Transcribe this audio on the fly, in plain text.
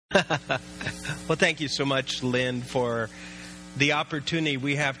Well, thank you so much, Lynn, for the opportunity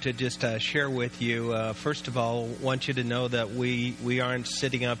we have to just share with you. First of all, I want you to know that we aren't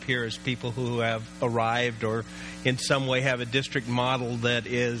sitting up here as people who have arrived or in some way have a district model that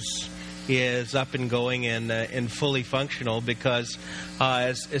is up and going and fully functional, because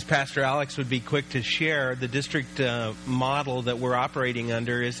as Pastor Alex would be quick to share, the district model that we're operating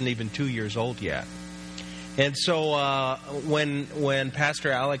under isn't even 2 years old yet. And so when Pastor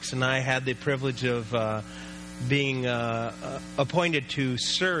Alex and I had the privilege of being appointed to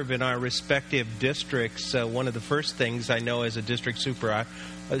serve in our respective districts, one of the first things I know as a district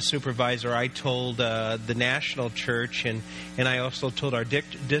supervisor, I told the national church and I also told our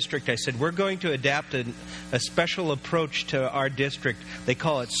district, I said, we're going to adapt a special approach to our district. They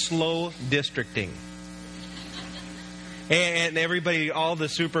call it slow districting. And everybody, all the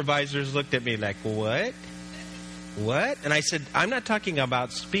supervisors looked at me like, what? What? And I said, I'm not talking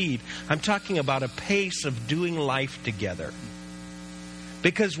about speed. I'm talking about a pace of doing life together.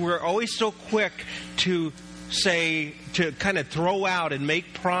 Because we're always so quick to say, to kind of throw out and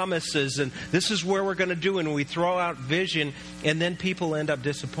make promises, and this is where we're going to do, and we throw out vision, and then people end up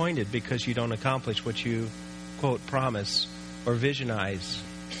disappointed because you don't accomplish what you, quote, promise or visionize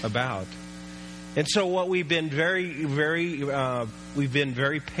about. And so what we've been very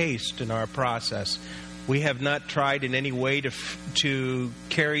paced in our process. We have not tried in any way to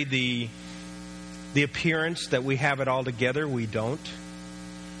carry the appearance that we have it all together. We don't.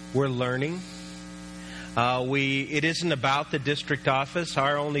 We're learning. It isn't about the district office.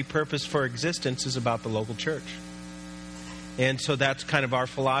 Our only purpose for existence is about the local church. And so that's kind of our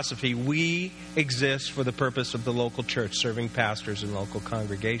philosophy. We exist for the purpose of the local church, serving pastors and local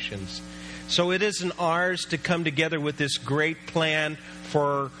congregations. So it isn't ours to come together with this great plan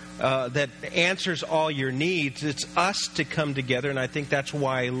for that answers all your needs. It's us to come together, and I think that's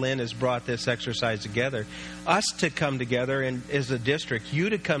why Lynn has brought this exercise together. Us to come together, and as a district,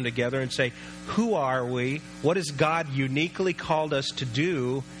 you to come together and say, who are we? What has God uniquely called us to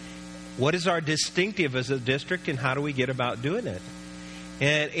do? What is our distinctive as a district, and how do we get about doing it?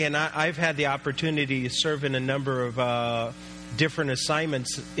 And I've had the opportunity to serve in a number of different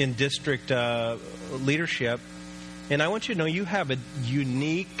assignments in district leadership. And I want you to know you have a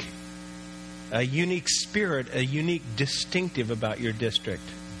unique spirit, a unique distinctive about your district.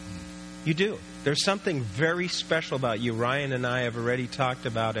 You do. There's something very special about you. Ryan and I have already talked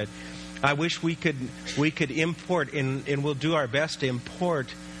about it. I wish we could import, and we'll do our best to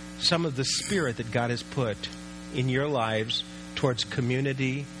import some of the spirit that God has put in your lives towards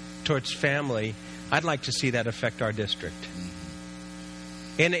community, towards family. I'd like to see that affect our district.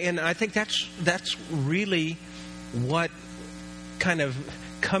 And I think that's really what kind of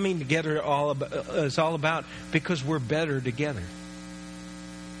coming together is all about, because we're better together.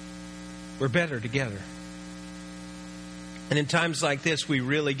 We're better together. And in times like this, we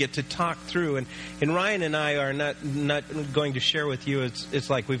really get to talk through. And Ryan and I are not going to share with you. It's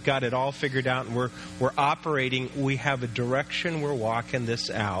like we've got it all figured out, and we're operating. We have a direction. We're walking this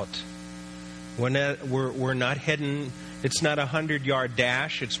out. We're not heading. It's not a 100-yard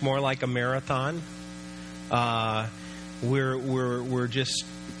dash. It's more like a marathon. We're just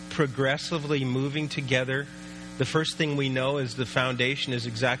progressively moving together. The first thing we know is the foundation is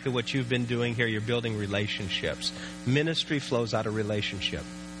exactly what you've been doing here. You're building relationships. Ministry flows out of relationship.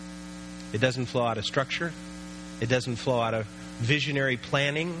 It doesn't flow out of structure. It doesn't flow out of visionary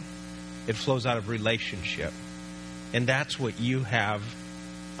planning. It flows out of relationship. And that's what you have.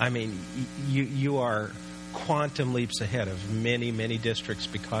 I mean, you are quantum leaps ahead of many, many districts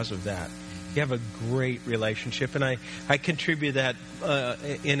because of that. You have a great relationship, and I contribute that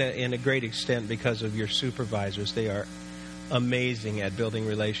in a great extent because of your supervisors. They are amazing at building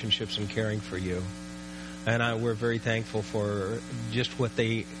relationships and caring for you, and we're very thankful for just what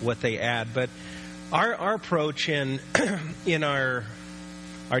they add. But our approach in our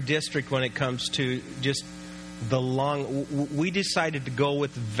district when it comes to just we decided to go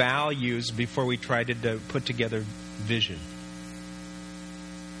with values before we tried to put together vision.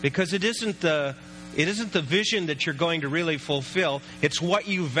 Because it isn't the vision that you're going to really fulfill. It's what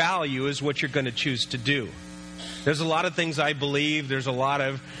you value is what you're going to choose to do. There's a lot of things I believe. There's a lot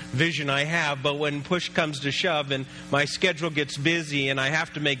of vision I have. But when push comes to shove and my schedule gets busy and I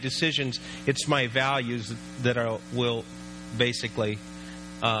have to make decisions, it's my values that will basically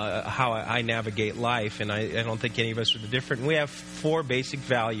how I navigate life. And I don't think any of us are different. We have 4 basic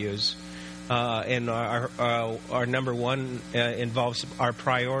values. And our number one involves our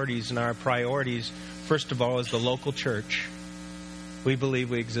priorities. And our priorities, first of all, is the local church. We believe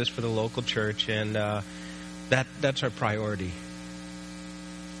we exist for the local church, and that's our priority.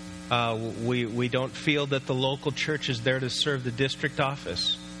 We don't feel that the local church is there to serve the district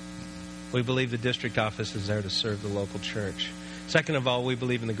office. We believe the district office is there to serve the local church. Second of all, we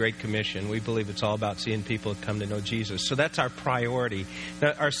believe in the Great Commission. We believe it's all about seeing people come to know Jesus. So that's our priority.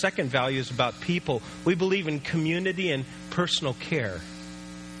 Now, our second value is about people. We believe in community and personal care.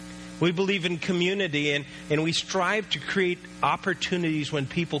 We believe in community, and we strive to create opportunities when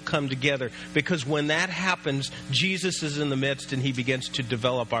people come together. Because when that happens, Jesus is in the midst and He begins to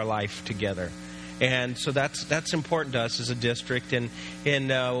develop our life together. And so that's important to us as a district. And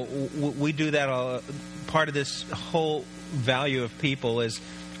we do that. Part of this whole value of people is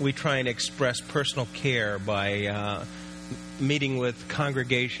we try and express personal care by meeting with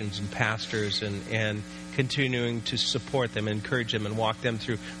congregations and pastors and continuing to support them, encourage them, and walk them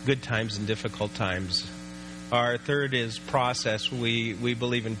through good times and difficult times. Our third is process. We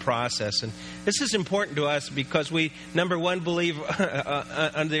believe in process. And this is important to us because we, number one, believe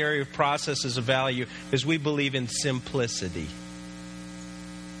under the area of process as a value is we believe in simplicity.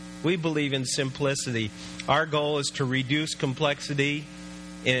 We believe in simplicity. Our goal is to reduce complexity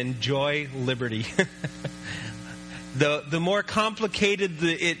and enjoy liberty. The more complicated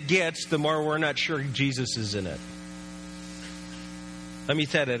it gets, the more we're not sure Jesus is in it. Let me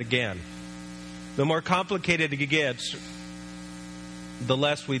say that again. The more complicated it gets, the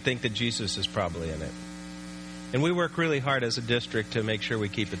less we think that Jesus is probably in it. And we work really hard as a district to make sure we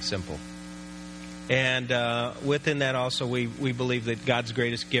keep it simple. And within that also, we believe that God's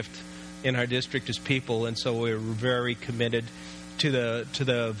greatest gift in our district is people. And so we're very committed to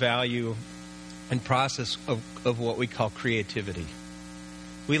the value and process of what we call creativity.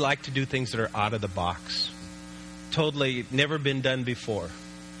 We like to do things that are out of the box. Totally never been done before.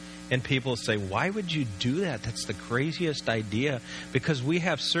 And people say, why would you do that? That's the craziest idea. Because we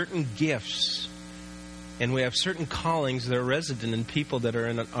have certain gifts and we have certain callings that are resident in people that are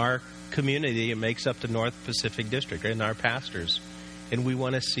in our community. It makes up the North Pacific District and our pastors. And we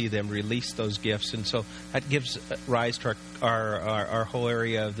want to see them release those gifts. And so that gives rise to our whole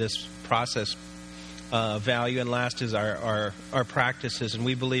area of this process value. And last is our practices. And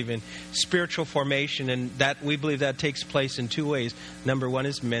we believe in spiritual formation, and that we believe that takes place in two ways. Number one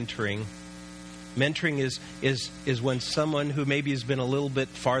is mentoring. Mentoring is when someone who maybe has been a little bit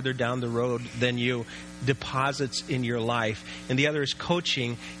farther down the road than you deposits in your life. And the other is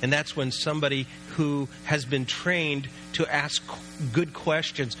coaching, and that's when somebody who has been trained to ask good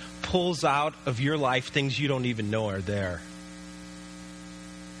questions pulls out of your life things you don't even know are there.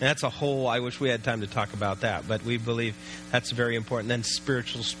 And that's a whole, I wish we had time to talk about that, but we believe that's very important. Then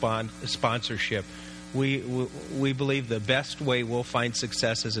spiritual sponsorship. We believe the best way we'll find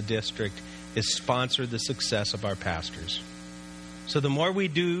success as a district is sponsor the success of our pastors. So the more we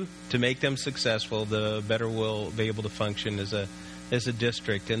do to make them successful, the better we'll be able to function as a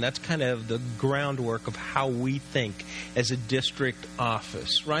district. And that's kind of the groundwork of how we think as a district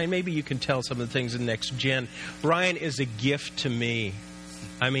office. Ryan, maybe you can tell some of the things in Next Gen. Ryan is a gift to me.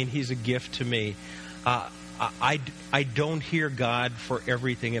 I mean, he's a gift to me. I don't hear God for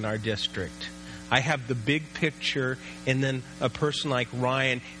everything in our district. I have the big picture, and then a person like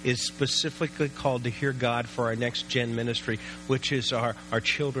Ryan is specifically called to hear God for our Next Gen ministry, which is our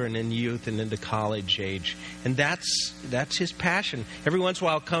children and youth and into college age. And that's his passion. Every once in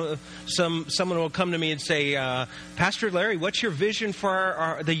a while, someone will come to me and say, Pastor Larry, what's your vision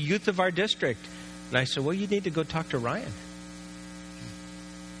for the youth of our district? And I said, well, you need to go talk to Ryan.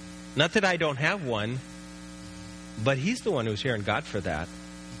 Not that I don't have one, but he's the one who's hearing God for that.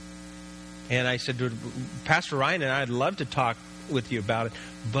 And I said, Pastor Ryan and I'd love to talk with you about it,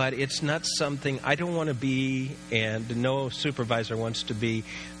 but it's not something I don't want to be, and no supervisor wants to be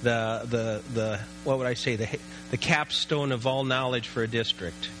the what would I say, the capstone of all knowledge for a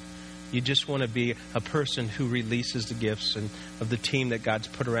district. You just want to be a person who releases the gifts and of the team that God's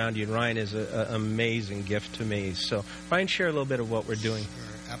put around you. And Ryan is an amazing gift to me. So Ryan, share a little bit of what we're doing.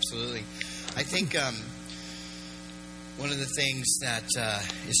 Sure, absolutely. I think one of the things that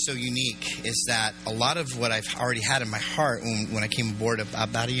is so unique is that a lot of what I've already had in my heart when I came aboard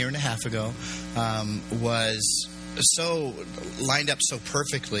about a year and a half ago was so lined up so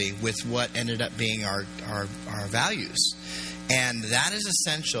perfectly with what ended up being our values. And that is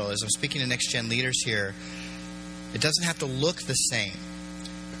essential. As I'm speaking to Next Gen leaders here, it doesn't have to look the same.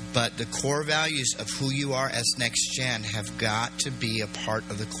 But the core values of who you are as Next Gen have got to be a part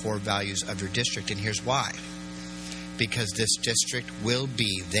of the core values of your district. And here's why. Because this district will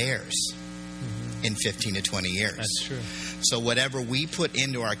be theirs in 15 to 20 years. That's true. So whatever we put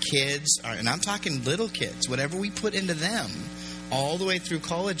into our kids, and I'm talking little kids, whatever we put into them all the way through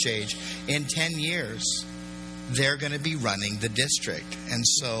college age, in 10 years, they're going to be running the district. And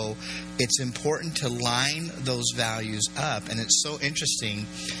so it's important to line those values up. And it's so interesting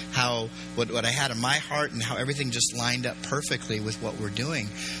how what I had in my heart and how everything just lined up perfectly with what we're doing.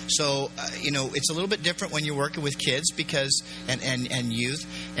 So, it's a little bit different when you're working with kids because and youth.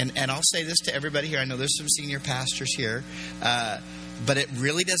 And I'll say this to everybody here. I know there's some senior pastors here. But it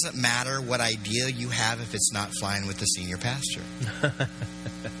really doesn't matter what idea you have if it's not flying with the senior pastor.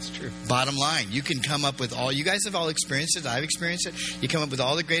 That's true. Bottom line, you can come up with you guys have all experienced it, I've experienced it. You come up with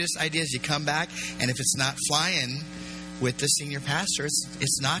all the greatest ideas, you come back, and if it's not flying with the senior pastor,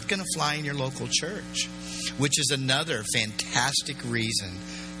 it's not going to fly in your local church. Which is another fantastic reason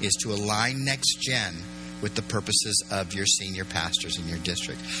is to align Next Gen with the purposes of your senior pastors in your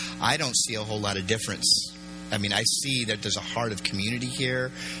district. I don't see a whole lot of difference. I mean, I see that there's a heart of community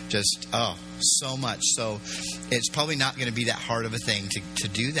here, just, so much. So it's probably not going to be that hard of a thing to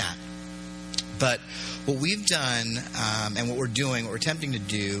do that. But what we've done and what we're attempting to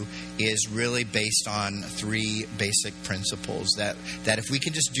do is really based on 3 basic principles that if we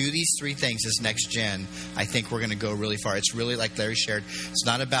can just do these 3 things as Next Gen, I think we're going to go really far. It's really like Larry shared. It's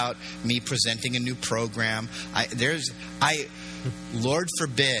not about me presenting a new program. Lord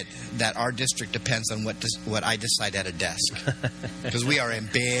forbid that our district depends on what I decide at a desk, because we are in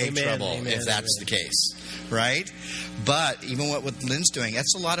big trouble if that's the case, right? But even what Lynn's doing,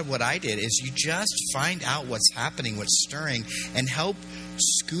 that's a lot of what I did, is you just find out what's happening, what's stirring, and help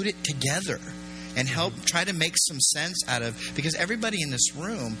scoot it together and help try to make some sense out of, because everybody in this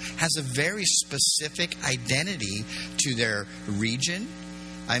room has a very specific identity to their region.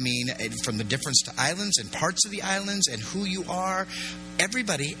 I mean, from the difference to islands and parts of the islands and who you are,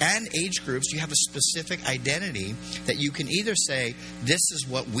 everybody and age groups, you have a specific identity that you can either say, this is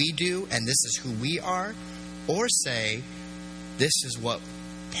what we do and this is who we are, or say, this is what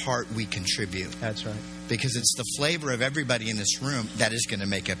part we contribute. That's right. Because it's the flavor of everybody in this room that is going to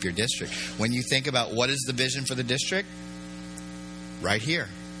make up your district. When you think about what is the vision for the district, right here.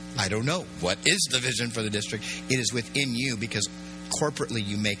 I don't know. What is the vision for the district? It is within you, because corporately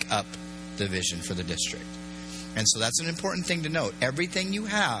you make up the vision for the district. And so that's an important thing to note. Everything you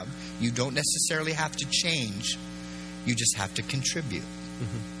have, you don't necessarily have to change. You just have to contribute.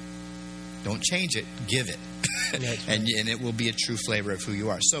 Mm-hmm. Don't change it, give it. And it will be a true flavor of who you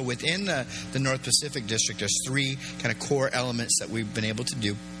are. So within the North Pacific District, there's 3 kind of core elements that we've been able to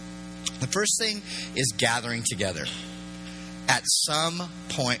do. The first thing is gathering together. At some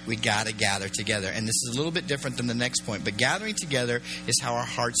point, we got to gather together. And this is a little bit different than the next point. But gathering together is how our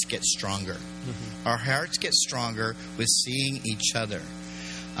hearts get stronger. Mm-hmm. Our hearts get stronger with seeing each other.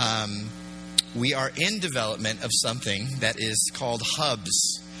 We are in development of something that is called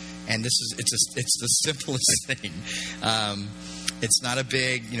hubs. And it's the simplest thing. It's not a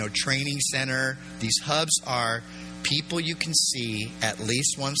big, training center. These hubs are people you can see at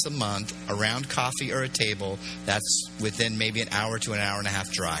least once a month around coffee or a table that's within maybe an hour to an hour and a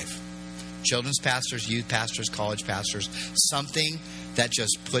half drive. Children's pastors, youth pastors, college pastors, something that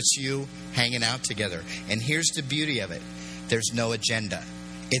just puts you hanging out together. And here's the beauty of it. There's no agenda.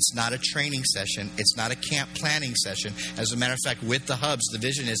 It's not a training session. It's not a camp planning session. As a matter of fact, with the hubs, the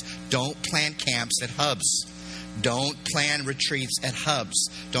vision is don't plan camps at hubs. Don't plan retreats at hubs.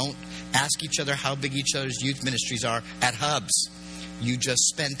 Don't ask each other how big each other's youth ministries are at hubs. You just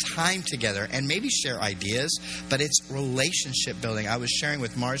spend time together and maybe share ideas, but it's relationship building. I was sharing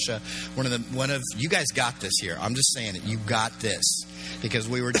with Marcia, one of you guys got this here. I'm just saying it. You got this, because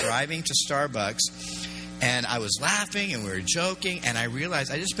we were driving to Starbucks and I was laughing and we were joking, and I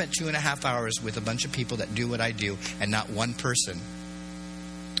realized I just spent 2.5 hours with a bunch of people that do what I do, and not one person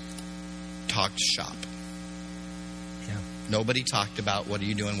talked shop. Nobody talked about, what are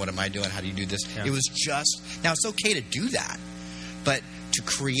you doing? What am I doing? How do you do this? Yeah. It was just, now it's okay to do that, but to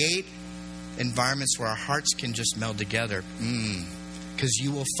create environments where our hearts can just meld together, because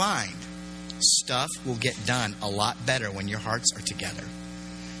you will find stuff will get done a lot better when your hearts are together.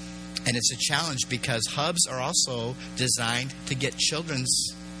 And it's a challenge because hubs are also designed to get children's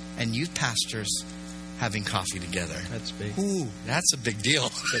and youth pastors having coffee together. That's big. Ooh, that's a big deal.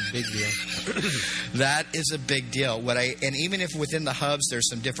 It's a big deal. That is a big deal. And even if within the hubs there's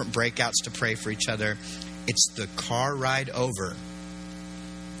some different breakouts to pray for each other, it's the car ride over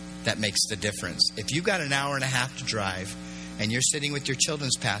that makes the difference. If you've got an hour and a half to drive, and you're sitting with your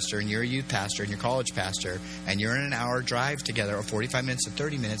children's pastor, and you're a youth pastor, and your college pastor, and you're in an hour drive together, or 45 minutes to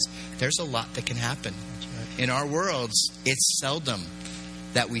 30 minutes, there's a lot that can happen. That's right. In our worlds, it's seldom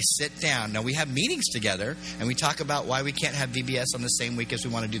that we sit down. Now, we have meetings together, and we talk about why we can't have VBS on the same week as we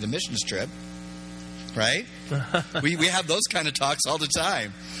want to do the missions trip. right? we have those kind of talks all the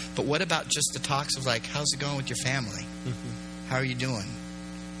time. But what about just the talks of like, how's it going with your family? How are you doing?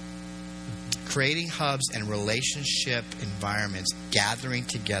 Creating hubs and relationship environments, gathering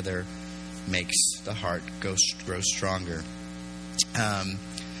together, makes the heart grow stronger.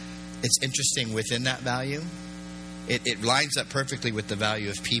 It's interesting within that value. It lines up perfectly with the value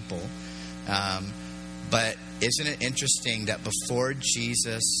of people. But isn't it interesting that before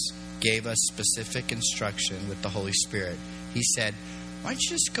Jesus gave us specific instruction with the Holy Spirit, he said, why don't you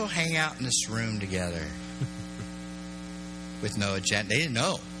just go hang out in this room together? With no agenda. They didn't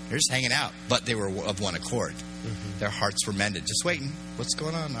know. They're just hanging out. But they were of one accord. Their hearts were mended. Just waiting. What's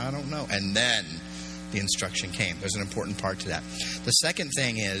going on? I don't know. And then the instruction came. There's an important part to that. The second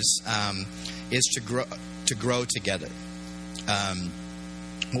thing is to grow together.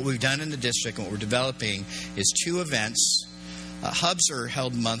 What we've done in the district and what we're developing is 2 events. Hubs are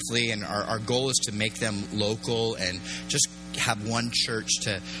held monthly, and our goal is to make them local and just have one church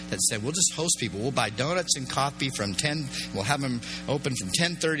that said, we'll just host people. We'll buy donuts and coffee from 10. We'll have them open from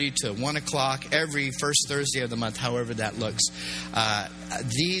 10:30 to 1 o'clock every first Thursday of the month, however that looks.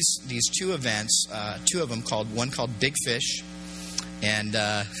 These 2 events, 2 of them one called Big Fish, and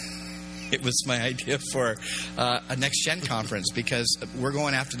it was my idea for a Next Gen conference because we're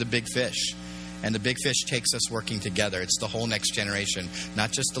going after the big fish. And the big fish takes us working together. It's the whole next generation,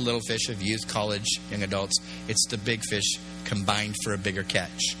 not just the little fish of youth, college, young adults. It's the big fish combined for a bigger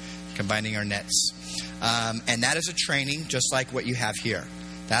catch, combining our nets. And that is a training just like what you have here.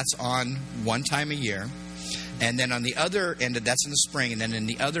 That's on one time a year. And then on the other end, that's in the spring. And then in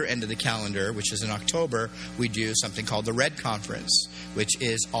the other end of the calendar, which is in October, we do something called the Red Conference, which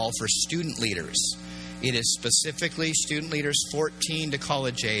is all for student leaders. It is specifically student leaders 14 to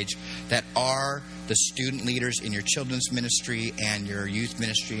college age that are the student leaders in your children's ministry and your youth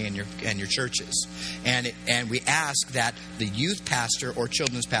ministry and your churches. And we ask that the youth pastor or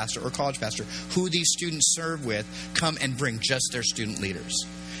children's pastor or college pastor who these students serve with come and bring just their student leaders.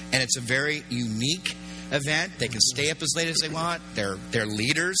 And it's a very unique event. They can stay up as late as they want. They're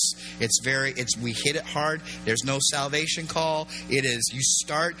leaders. We hit it hard. There's no salvation call. It is, you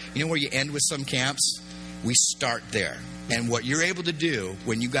start, you know where you end with some camps? We start there. And what you're able to do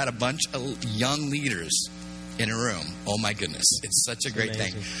when you got a bunch of young leaders in a room, oh my goodness, it's such a great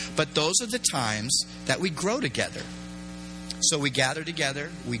thing. But those are the times that we grow together. So we gather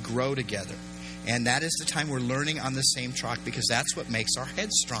together, we grow together. And that is the time we're learning on the same track, because that's what makes our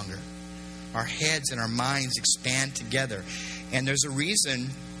heads stronger. Our heads and our minds expand together. And there's a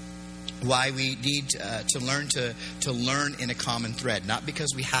reason why we need to learn in a common thread. Not because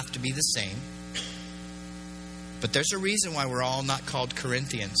we have to be the same, but there's a reason why we're all not called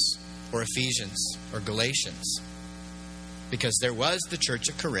Corinthians or Ephesians or Galatians. Because there was the church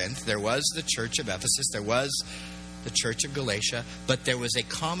of Corinth, there was the church of Ephesus, there was the church of Galatia, but there was a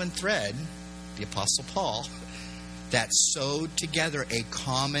common thread, the Apostle Paul, that sewed together a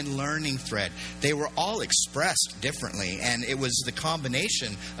common learning thread. They were all expressed differently, and it was the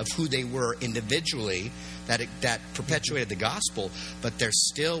combination of who they were individually that perpetuated the gospel, but there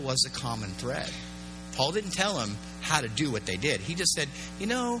still was a common thread. Paul didn't tell them how to do what they did. He just said,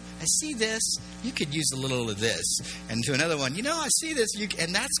 I see this. You could use a little of this. And to another one, I see this.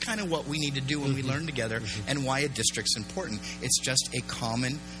 And that's kind of what we need to do when we learn together, and why a district's important. It's just a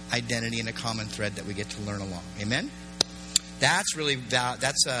common identity and a common thread that we get to learn along. Amen? That's really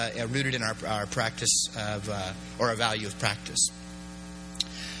rooted in our practice or a value of practice.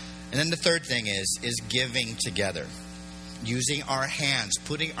 And then the third thing is giving together. Using our hands,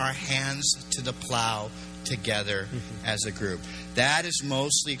 putting our hands to the plow together as a group. That is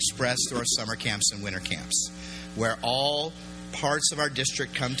mostly expressed through our summer camps and winter camps, where all parts of our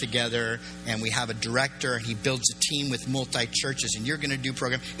district come together, and we have a director, and he builds a team with multi-churches, and you're going to do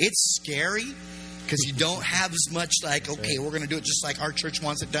program. It's scary because you don't have as much like, okay, we're going to do it just like our church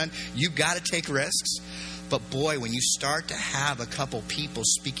wants it done. You've got to take risks. But boy, when you start to have a couple people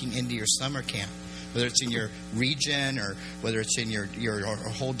speaking into your summer camp, whether it's in your region or whether it's in your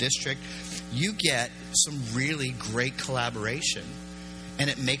whole district, you get some really great collaboration. And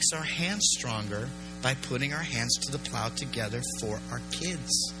it makes our hands stronger by putting our hands to the plow together for our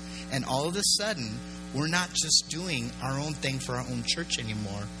kids. And all of a sudden, we're not just doing our own thing for our own church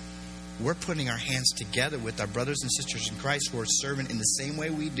anymore. We're putting our hands together with our brothers and sisters in Christ who are serving in the same way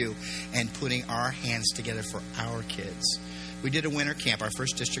we do, and putting our hands together for our kids. We did a winter camp, our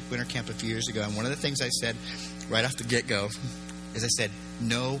first district winter camp a few years ago, and one of the things I said right off the get-go is I said,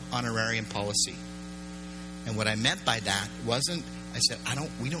 no honorarium policy. And what I meant by that wasn't, I said,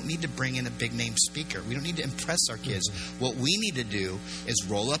 we don't need to bring in a big-name speaker. We don't need to impress our kids. What we need to do is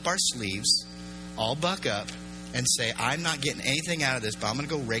roll up our sleeves, all buck up and say, I'm not getting anything out of this, but I'm going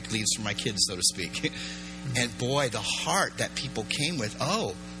to go rake leaves for my kids, so to speak. And boy, the heart that people came with,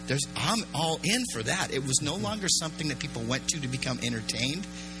 I'm all in for that. It was no longer something that people went to become entertained.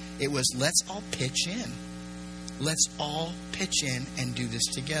 It was, let's all pitch in. Let's all pitch in and do this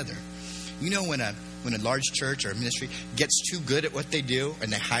together. You know, when a large church or a ministry gets too good at what they do,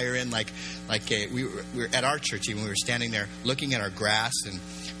 and they hire in we were at our church, even we were standing there looking at our grass, and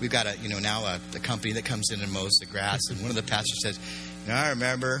we've got a company that comes in and mows the grass, and one of the pastors says, I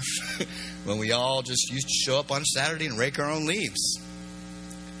remember when we all just used to show up on Saturday and rake our own leaves.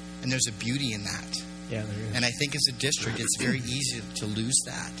 And there's a beauty in that. Yeah, there is. And I think as a district, it's very easy to lose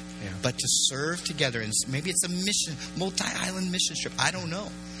that. Yeah. But to serve together, and maybe it's a mission, multi-island mission trip, I don't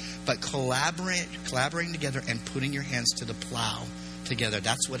know. But collaborating together and putting your hands to the plow together,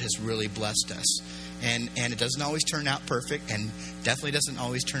 that's what has really blessed us. And it doesn't always turn out perfect, and definitely doesn't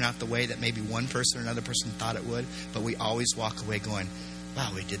always turn out the way that maybe one person or another person thought it would. But we always walk away going,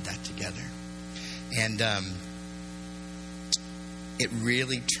 wow, we did that together. And it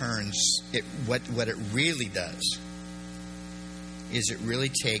really turns, what it really does is it really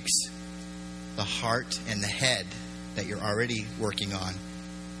takes the heart and the head that you're already working on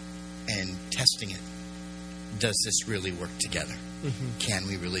and testing it. Does this really work together? Mm-hmm. Can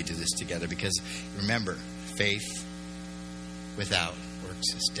we really do this together? Because remember, faith without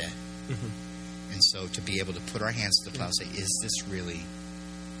works is dead. Mm-hmm. And so to be able to put our hands to the plow and say, is this really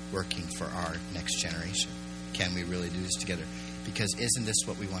working for our next generation? Can we really do this together? Because isn't this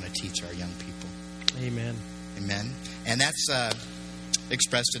what we want to teach our young people? Amen. Amen. And that's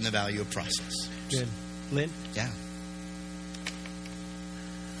expressed in the value of process. Good. Lynn? Yeah.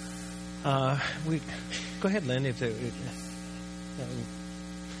 Go ahead, Lynn.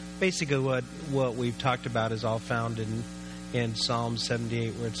 Basically, what we've talked about is all found in Psalm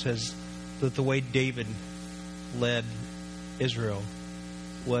 78, where it says that the way David led Israel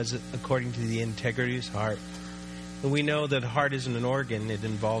was according to the integrity of his heart. And we know that heart isn't an organ; it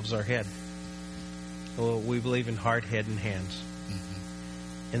involves our head. Well, we believe in heart, head, and hands,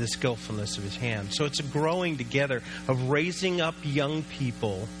 mm-hmm. and the skillfulness of his hands. So it's a growing together of raising up young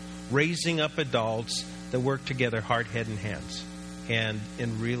people, raising up adults that work together, heart, head, and hands, and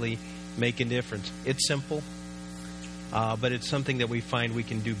really make a difference. It's simple, but it's something that we find we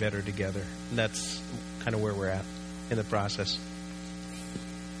can do better together. And that's kind of where we're at in the process.